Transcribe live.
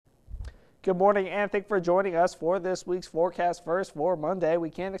Good morning, and thank you for joining us for this week's forecast. First, for Monday,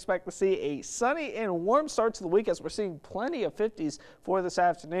 we can expect to see a sunny and warm start to the week as we're seeing plenty of 50s for this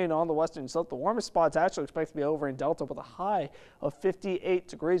afternoon on the western slope. The warmest spots actually expect to be over in Delta with a high of 58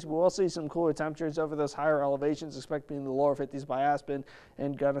 degrees. We will see some cooler temperatures over those higher elevations, expecting in the lower 50s by Aspen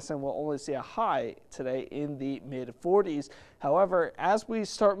and Gunnison. We'll only see a high today in the mid 40s. However, as we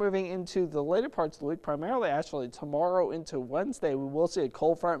start moving into the later parts of the week, primarily actually tomorrow into Wednesday, we will see a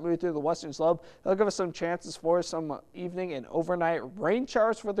cold front move through the western slope. That'll give us some chances for some evening and overnight rain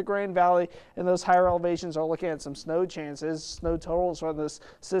showers for the Grand Valley, and those higher elevations are looking at some snow chances. Snow totals for this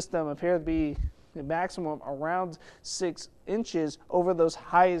system appear to be the maximum around 6 inches over those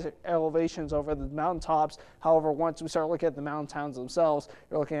high elevations over the mountaintops. However, once we start looking at the mountain towns themselves,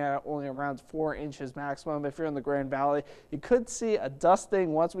 you're looking at only around 4 inches maximum. If you're in the Grand Valley, you could see a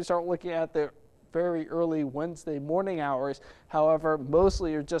dusting once we start looking at the very early Wednesday morning hours. However,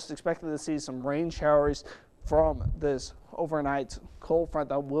 mostly you're just expected to see some rain showers from this overnight cold front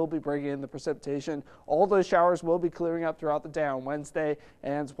that will be bringing in the precipitation. All those showers will be clearing up throughout the day on Wednesday,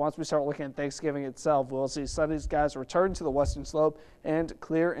 and once we start looking at Thanksgiving itself, we'll see sunny skies return to the western slope, and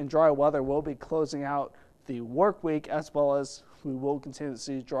clear and dry weather will be closing out the work week, as well as we will continue to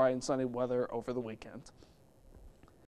see dry and sunny weather over the weekend.